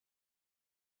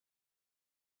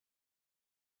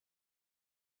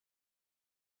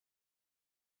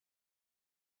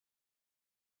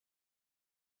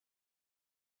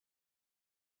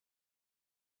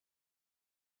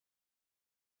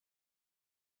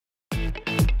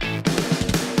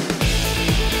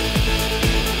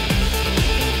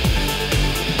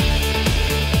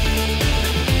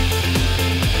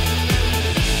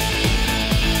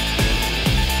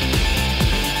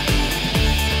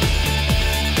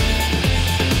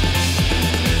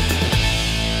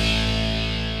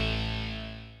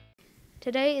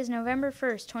Today is November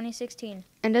 1st, 2016.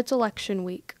 And it's election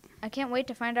week. I can't wait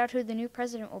to find out who the new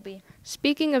president will be.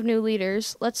 Speaking of new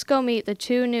leaders, let's go meet the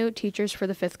 2 new teachers for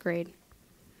the 5th grade.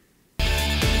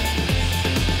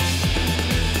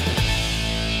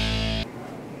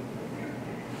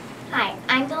 Hi,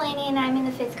 I'm Delaney and I'm in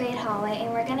the 5th grade hallway,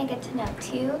 and we're going to get to know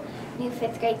 2 new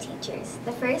 5th grade teachers.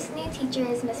 The first new teacher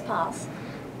is Miss Pauls.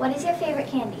 What is your favorite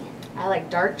candy? I like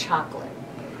dark chocolate.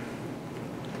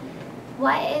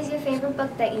 What is your favorite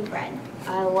book that you've read?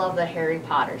 I love the Harry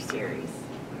Potter series.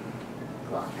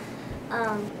 Cool.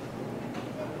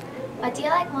 What do you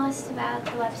like most about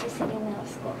the Webster City Middle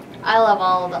School? I love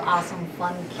all the awesome,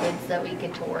 fun kids that we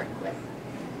get to work with.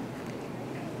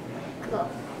 Cool.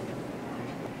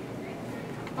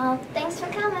 Well, thanks for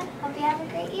coming. Hope you have a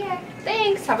great year.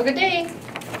 Thanks. Have a good day.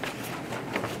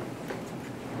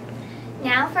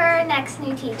 Now for our next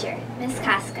new teacher, Miss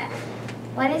Casca.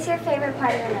 What is your favorite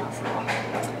part of the middle school?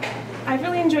 I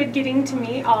really enjoyed getting to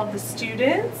meet all of the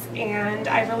students, and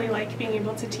I really like being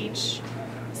able to teach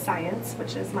science,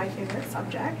 which is my favorite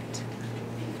subject.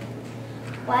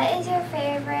 What is your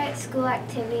favorite school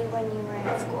activity when you were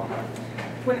in school?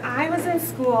 When I was in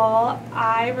school,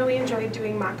 I really enjoyed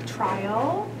doing mock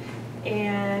trial,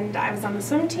 and I was on the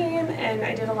swim team, and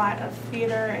I did a lot of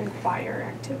theater and choir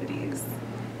activities.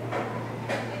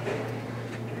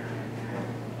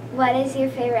 What is your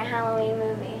favorite Halloween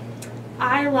movie?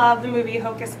 I love the movie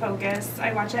Hocus Pocus.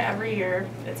 I watch it every year.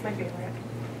 It's my favorite.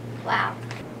 Wow.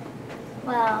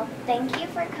 Well, thank you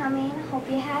for coming. Hope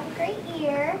you have a great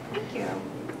year. Thank you.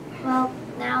 Well,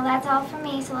 now that's all from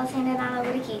me, so let's hand it on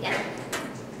over to Keegan.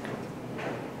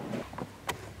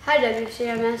 Hi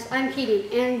WCMS, I'm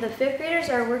Keating, and the 5th graders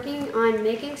are working on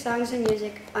making songs and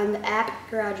music on the app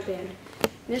GarageBand.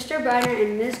 Mr. Brenner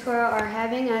and Ms. Cora are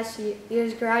having us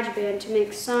use GarageBand to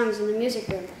make songs in the music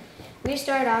room. We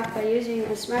start off by using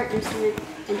a smart instrument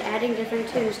and adding different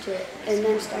tunes to it, and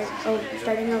then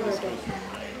starting over again.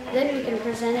 Then we can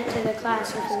present it to the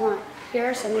class if we want. Here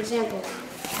are some examples.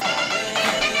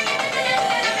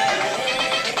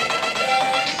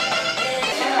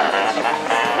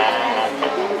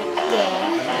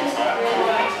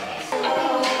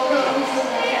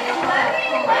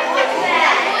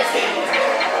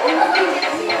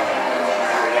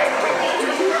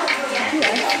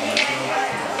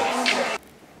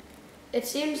 It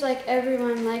seems like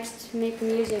everyone likes to make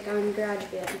music on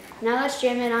GarageBand. Now let's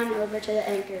jam it on over to the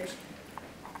anchors.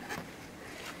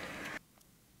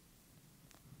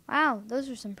 Wow, those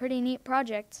are some pretty neat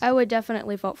projects. I would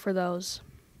definitely vote for those.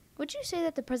 Would you say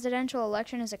that the presidential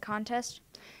election is a contest?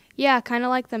 Yeah, kind of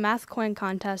like the math coin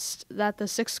contest that the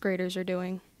 6th graders are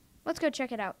doing. Let's go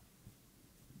check it out.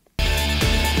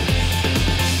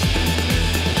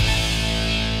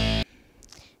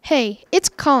 Hey, it's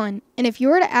Colin, and if you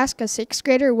were to ask a 6th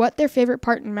grader what their favorite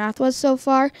part in math was so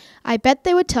far, I bet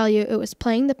they would tell you it was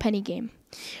playing the penny game.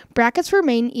 Brackets were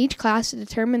made in each class to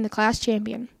determine the class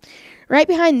champion. Right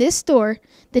behind this door,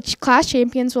 the class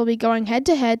champions will be going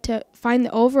head-to-head to find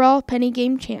the overall penny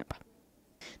game champ.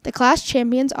 The class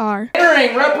champions are...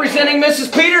 Entering, representing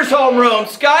Mrs. Peters' homeroom,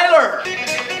 Skylar.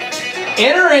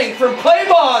 Entering from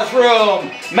Claybaugh's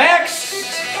room, Max.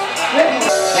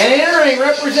 And entering,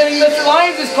 representing Mr.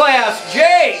 Lyons' class,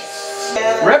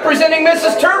 Jace. Representing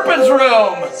Mrs. Turpin's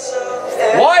room,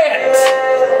 Wyatt.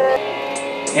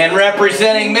 And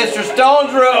representing Mr.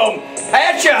 Stone's room,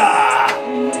 Patcha.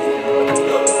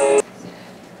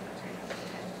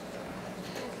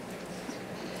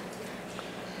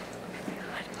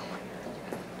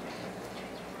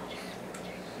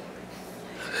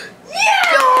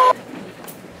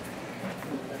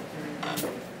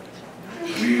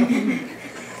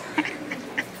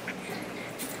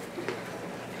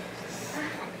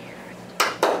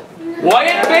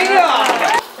 Wyatt Bingham!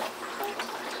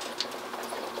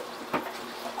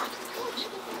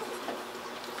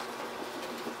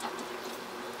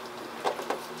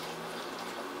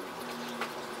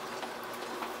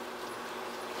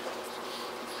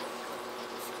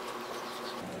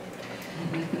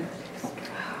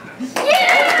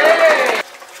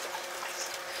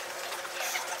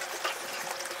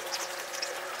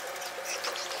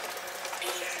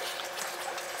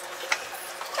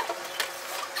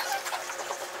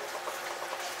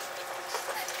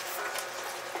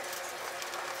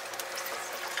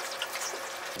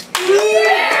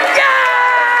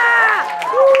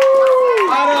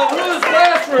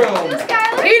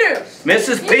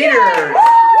 Mrs. Peters!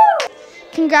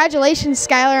 Congratulations,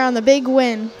 Skylar, on the big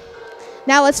win.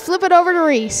 Now let's flip it over to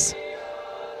Reese.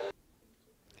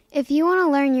 If you want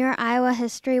to learn your Iowa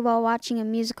history while watching a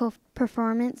musical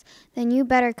performance, then you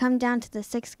better come down to the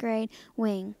 6th grade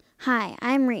wing. Hi,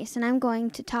 I'm Reese, and I'm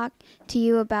going to talk to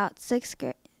you about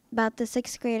the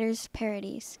sixth graders'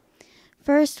 parodies.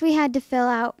 First, we had to fill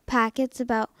out packets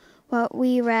about what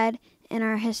we read in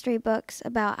our history books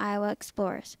about Iowa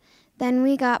explorers. Then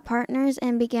we got partners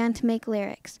and began to make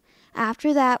lyrics.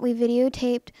 After that, we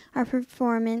videotaped our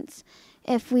performance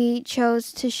if we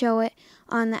chose to show it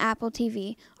on the Apple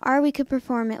TV, or we could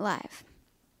perform it live.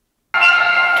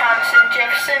 Thomas and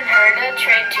Jefferson heard a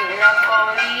trade to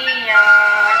Napoleon,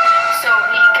 so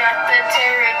he got the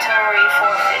territory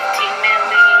for 15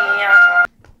 million.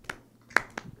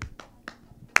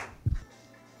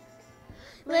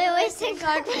 Lewis and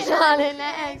Clark went on an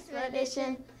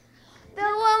expedition, the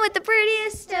one with the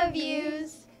prettiest of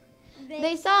views.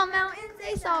 They saw mountains,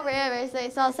 they saw rivers, they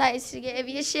saw sights to give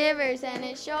you shivers, and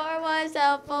it sure was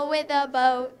helpful with a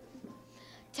boat.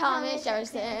 Thomas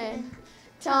Jefferson,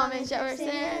 Thomas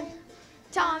Jefferson,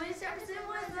 Thomas Jefferson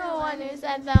was the one who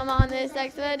sent them on this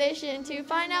expedition to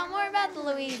find out more about the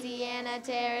Louisiana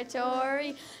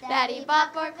Territory that he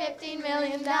bought for $15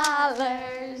 million.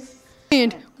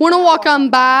 And when I walk on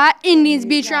by, Indians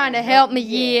be trying to help me,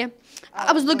 yeah.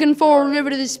 I was looking for a river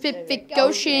to the Pacific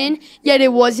Ocean, yet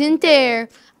it wasn't there.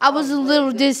 I was a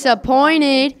little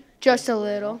disappointed, just a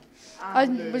little. I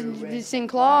was in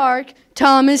Clark.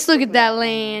 Thomas, look at that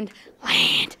land.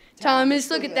 Land. Thomas,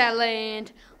 look at that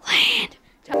land. Land.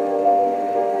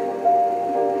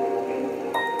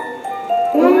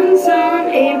 Once on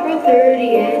April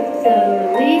 30th, the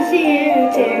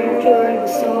Louisiana Territory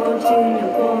was sold to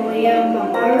Napoleon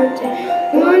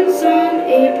Bonaparte. Once on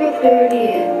April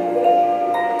 30th.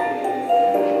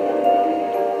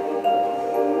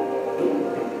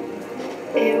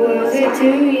 It was a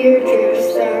 2-year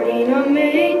trip starting on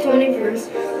May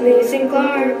 21st. Lewis and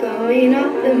Clark going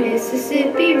up the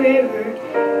Mississippi River.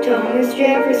 Thomas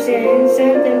Jefferson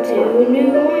sent them to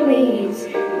New Orleans.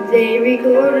 They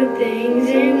recorded things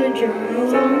in the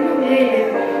journals on the way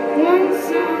there. Once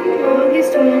on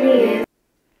August 20th.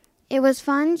 It was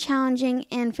fun, challenging,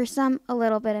 and for some, a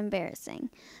little bit embarrassing.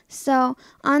 So,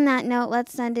 on that note,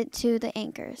 let's send it to the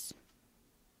anchors.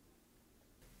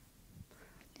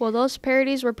 Well, those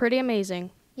parodies were pretty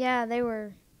amazing. Yeah, they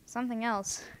were something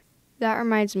else. That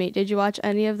reminds me, did you watch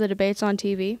any of the debates on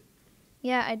TV?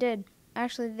 Yeah, I did.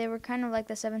 Actually, they were kind of like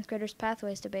the 7th graders'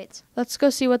 pathways debates. Let's go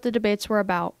see what the debates were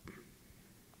about.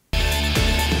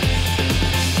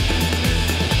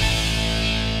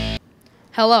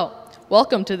 Hello,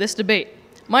 welcome to this debate.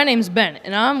 My name's Ben,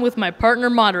 and I'm with my partner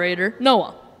moderator,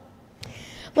 Noah.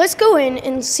 Let's go in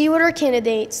and see what our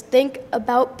candidates think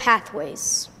about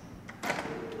pathways.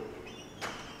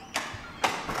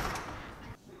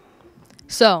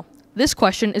 So, this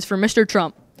question is for Mr.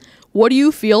 Trump. What do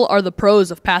you feel are the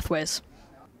pros of pathways?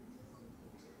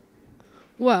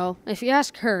 Well, if you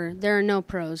ask her, there are no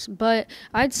pros, but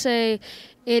I'd say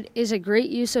it is a great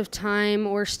use of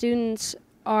time where students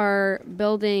are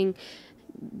building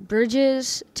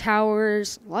bridges,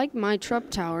 towers, like my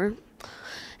Trump Tower,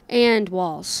 and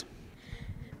walls.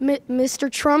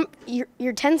 Mr. Trump,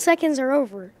 your 10 seconds are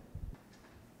over.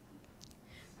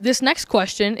 This next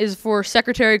question is for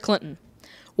Secretary Clinton.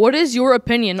 What is your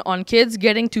opinion on kids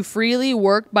getting to freely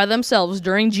work by themselves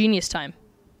during Genius Time?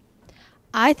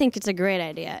 I think it's a great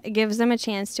idea. It gives them a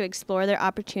chance to explore their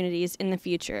opportunities in the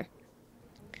future.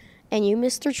 And you,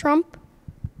 Mr. Trump?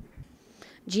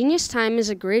 Genius Time is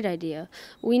a great idea.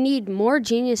 We need more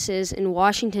geniuses in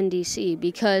Washington, D.C.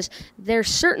 because there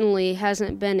certainly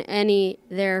hasn't been any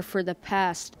there for the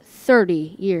past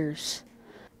 30 years.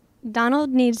 Donald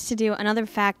needs to do another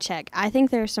fact check. I think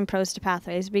there are some pros to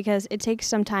pathways because it takes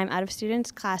some time out of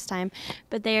students' class time,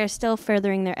 but they are still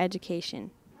furthering their education.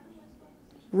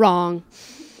 Wrong.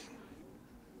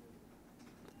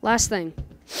 Last thing.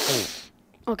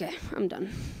 Okay, I'm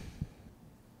done.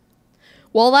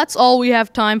 Well, that's all we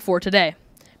have time for today.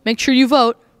 Make sure you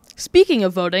vote. Speaking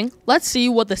of voting, let's see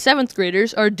what the 7th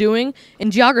graders are doing in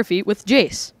geography with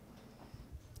Jace.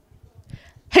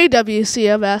 Hey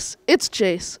WCMS, it's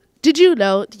Jace. Did you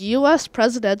know the U.S.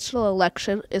 presidential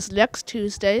election is next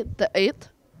Tuesday, the 8th?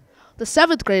 The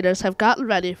 7th graders have gotten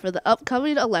ready for the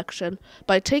upcoming election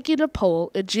by taking a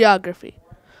poll in geography.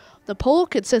 The poll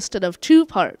consisted of 2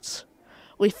 parts.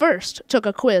 We first took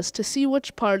a quiz to see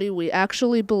which party we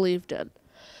actually believed in.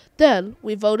 Then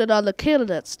we voted on the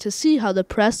candidates to see how the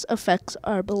press affects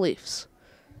our beliefs.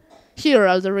 Here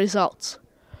are the results.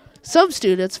 Some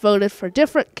students voted for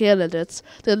different candidates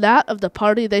than that of the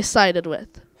party they sided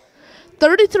with.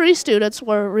 33 students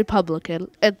were Republican,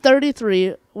 and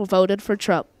 33 voted for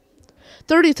Trump.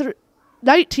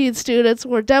 19 students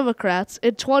were Democrats,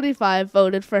 and 25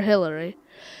 voted for Hillary.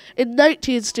 and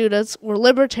 19 students were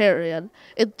Libertarian,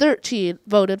 and 13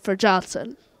 voted for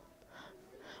Johnson.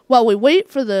 While we wait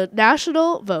for the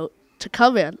national vote to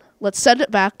come in, let's send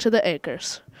it back to the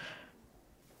anchors.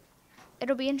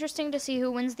 It'll be interesting to see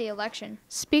who wins the election.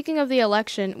 Speaking of the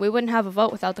election, we wouldn't have a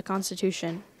vote without the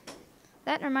Constitution.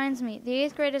 That reminds me, the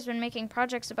 8th grade has been making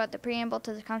projects about the preamble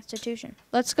to the Constitution.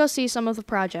 Let's go see some of the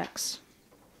projects.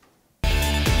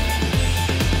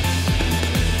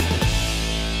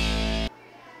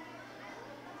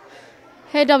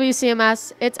 Hey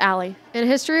WCMS, it's Allie. In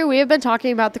history, we have been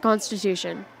talking about the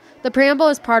Constitution. The preamble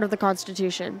is part of the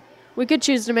Constitution. We could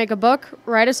choose to make a book,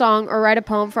 write a song, or write a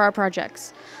poem for our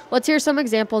projects. Let's hear some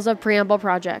examples of preamble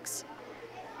projects.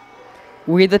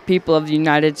 We, the people of the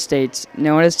United States,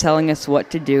 no one is telling us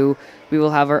what to do. We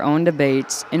will have our own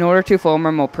debates in order to form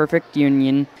a more perfect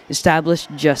union, establish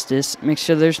justice, make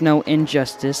sure there's no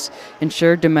injustice,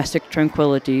 ensure domestic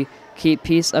tranquility, keep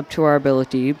peace up to our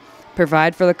ability,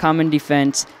 provide for the common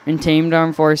defense, and tamed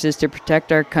armed forces to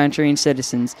protect our country and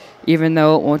citizens, even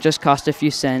though it won't just cost a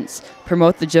few cents,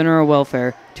 promote the general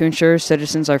welfare, to ensure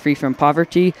citizens are free from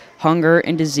poverty, hunger,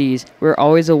 and disease. We're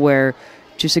always aware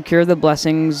to secure the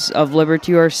blessings of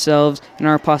liberty ourselves and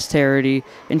our posterity,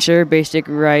 ensure basic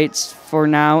rights for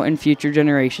now and future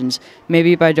generations,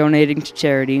 maybe by donating to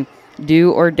charity,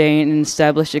 do ordain and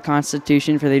establish a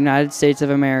constitution for the United States of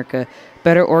America,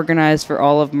 better organized for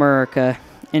all of America.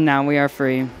 And now we are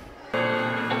free.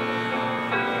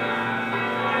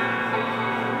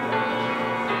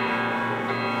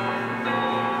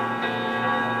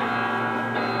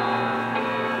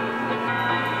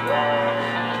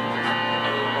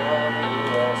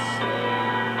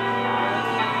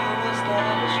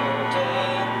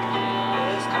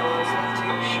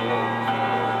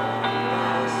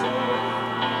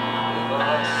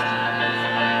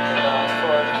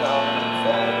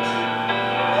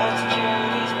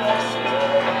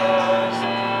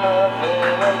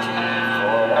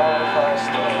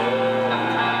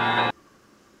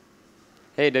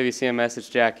 Hey WCMS, it's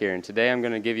Jack here, and today I'm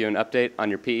going to give you an update on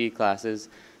your PE classes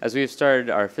as we have started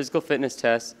our physical fitness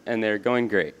tests and they're going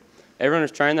great. Everyone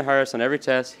is trying their hardest on every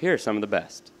test. Here are some of the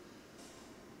best.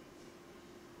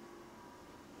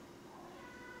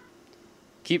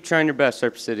 Keep trying your best,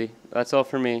 Surf City. That's all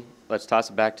for me. Let's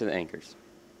toss it back to the anchors.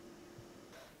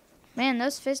 Man,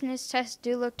 those fitness tests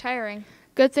do look tiring.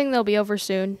 Good thing they'll be over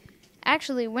soon.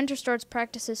 Actually, winter sports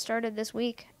practices started this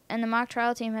week, and the mock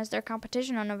trial team has their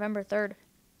competition on November 3rd.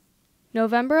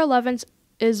 November 11th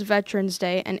is Veterans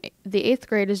Day, and the 8th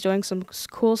grade is doing some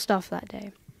cool stuff that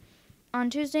day. On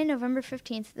Tuesday, November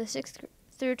 15th, the 6th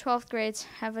through 12th grades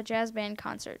have a jazz band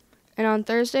concert. And on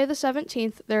Thursday, the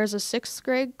 17th, there is a 6th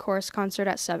grade chorus concert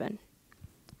at 7.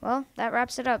 Well, that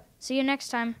wraps it up. See you next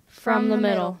time. From the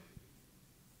middle.